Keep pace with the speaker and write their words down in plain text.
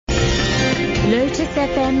Lotus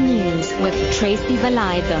FM News with Tracy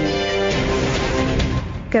Valaydham.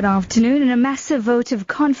 Good afternoon. In a massive vote of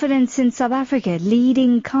confidence in South Africa,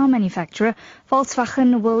 leading car manufacturer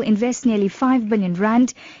Volkswagen will invest nearly 5 billion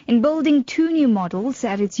rand in building 2 new models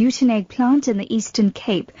at its Uitenhage plant in the Eastern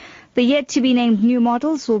Cape. The yet-to-be-named new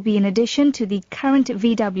models will be in addition to the current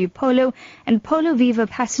VW Polo and Polo Viva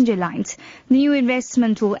passenger lines. The new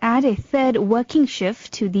investment will add a third working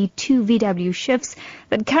shift to the 2 VW shifts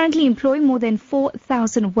that currently employ more than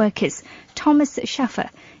 4,000 workers. Thomas Schaffer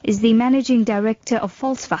is the managing director of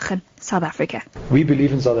Volkswagen South Africa. We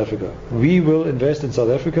believe in South Africa. We will invest in South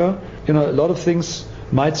Africa. A lot of things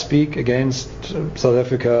might speak against South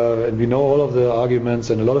Africa, and we know all of the arguments,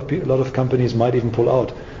 and a lot of companies might even pull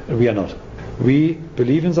out. We are not. We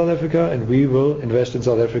believe in South Africa, and we will invest in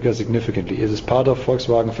South Africa significantly. It is part of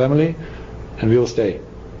Volkswagen family, and we will stay.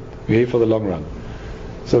 We're here for the long run.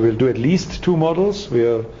 So we'll do at least 2 models. We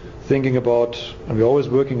are thinking about, and we're always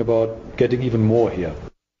working about getting even more here.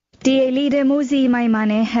 DA leader Muzi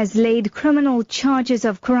Maimane has laid criminal charges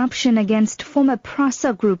of corruption against former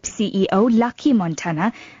Prasa Group CEO Lucky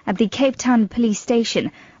Montana at the Cape Town police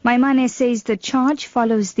station. Maimane says the charge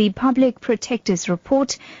follows the Public Protector's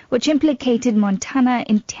report, which implicated Montana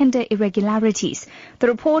in tender irregularities. The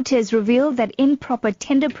report has revealed that improper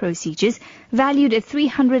tender procedures valued at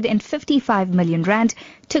 355 million rand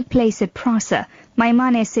took place at Prasa.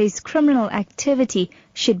 Maimane says criminal activity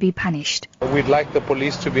should be punished. We'd like the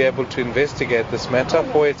police to be able to investigate this matter,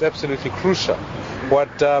 for it's absolutely crucial. What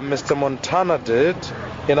Mr. Montana did,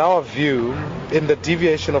 in our view, in the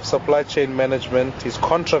deviation of supply chain management, is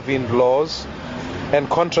contravened laws and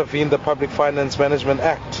contravened the Public Finance Management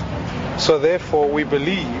Act. So therefore, we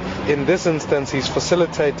believe in this instance he's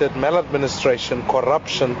facilitated maladministration,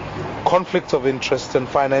 corruption, conflict of interest and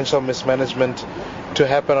financial mismanagement to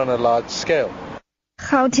happen on a large scale.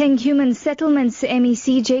 Gauteng Human Settlements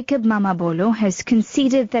MEC Jacob Mamabolo has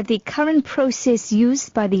conceded that the current process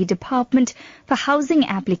used by the Department for Housing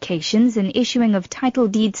Applications and issuing of title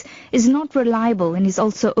deeds is not reliable and is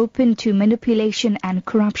also open to manipulation and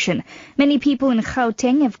corruption. Many people in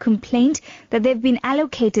Gauteng have complained that they've been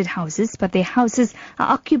allocated houses, but their houses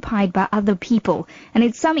are occupied by other people. And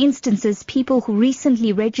in some instances, people who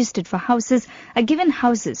recently registered for houses are given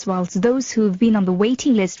houses, whilst those who have been on the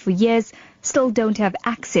waiting list for years still don't have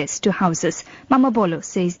access to houses. Mamabolo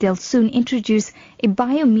says they'll soon introduce a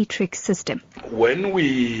biometric system. When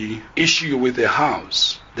we issue with a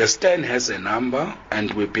house, the stand has a number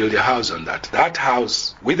and we build a house on that. That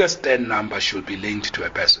house with a stand number should be linked to a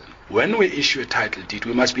person. When we issue a title deed,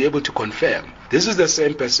 we must be able to confirm this is the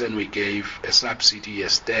same person we gave a subsidy, a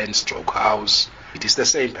stand/house. It is the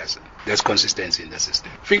same person. There's consistency in the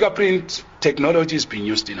system. Fingerprint technology is being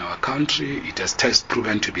used in our country. It has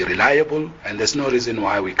proven to be reliable, and there's no reason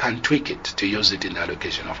why we can't tweak it to use it in the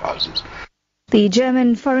allocation of houses. The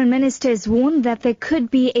German foreign minister has warned that there could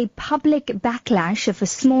be a public backlash if a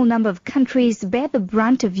small number of countries bear the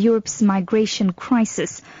brunt of Europe's migration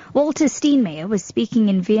crisis. Walter Steinmeier was speaking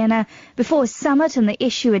in Vienna before a summit on the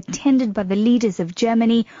issue attended by the leaders of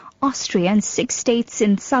Germany, Austria and 6 states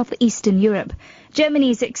in southeastern Europe.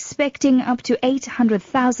 Germany is expecting up to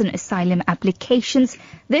 800,000 asylum applications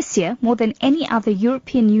this year, more than any other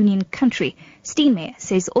European Union country. Steinmeier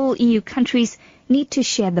says all EU countries need to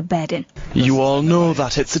share the burden. You all know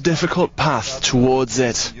that it's a difficult path towards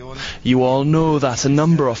it. You all know that a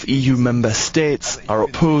number of EU member states are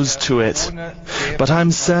opposed to it. But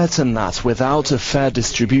I'm certain that without a fair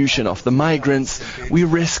distribution of the migrants, we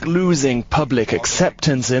risk losing public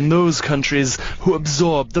acceptance in those countries who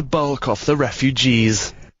absorb the bulk of the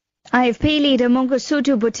refugees. IFP leader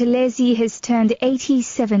Mangosuthu Buthelezi has turned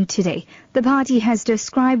 87 today. The party has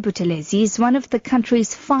described Buthelezi as one of the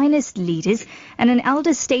country's finest leaders and an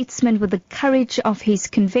elder statesman with the courage of his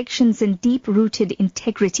convictions and deep-rooted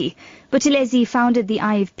integrity. Buthelezi founded the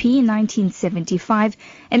IFP in 1975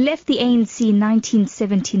 and left the ANC in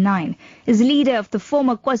 1979. As leader of the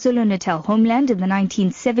former KwaZulu-Natal homeland in the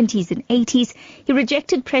 1970s and 80s, he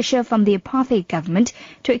rejected pressure from the apartheid government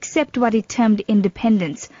to accept what he termed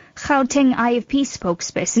independence. Gauteng IFP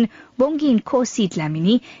spokesperson Bongi Nkosi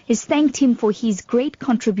Dlamini has thanked him for his great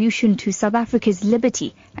contribution to South Africa's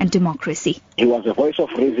liberty and democracy. He was a voice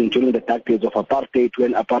of reason during the dark days of apartheid,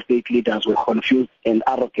 when apartheid leaders were confused and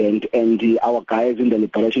arrogant, and our guys in the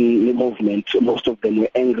liberation movement, most of them were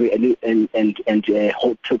angry and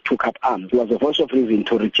took up arms. He was a voice of reason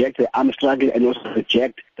to reject the armed struggle and also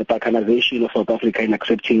reject the balkanization of South Africa in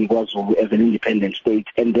accepting KwaZulu as an independent state.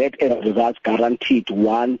 And that, as a result, guaranteed,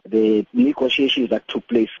 one, the negotiations that took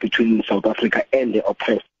place between South Africa and the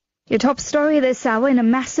oppressed. Your top story this hour: in a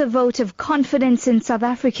massive vote of confidence in South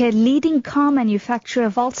Africa, leading car manufacturer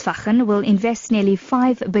Volkswagen will invest nearly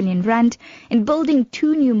 5 billion rand in building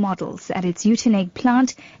 2 new models at its Uitenhage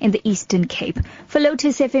plant in the Eastern Cape. For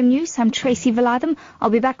Lotus FM News, I'm Tracy Valaydham. I'll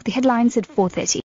be back with the headlines at 4:30.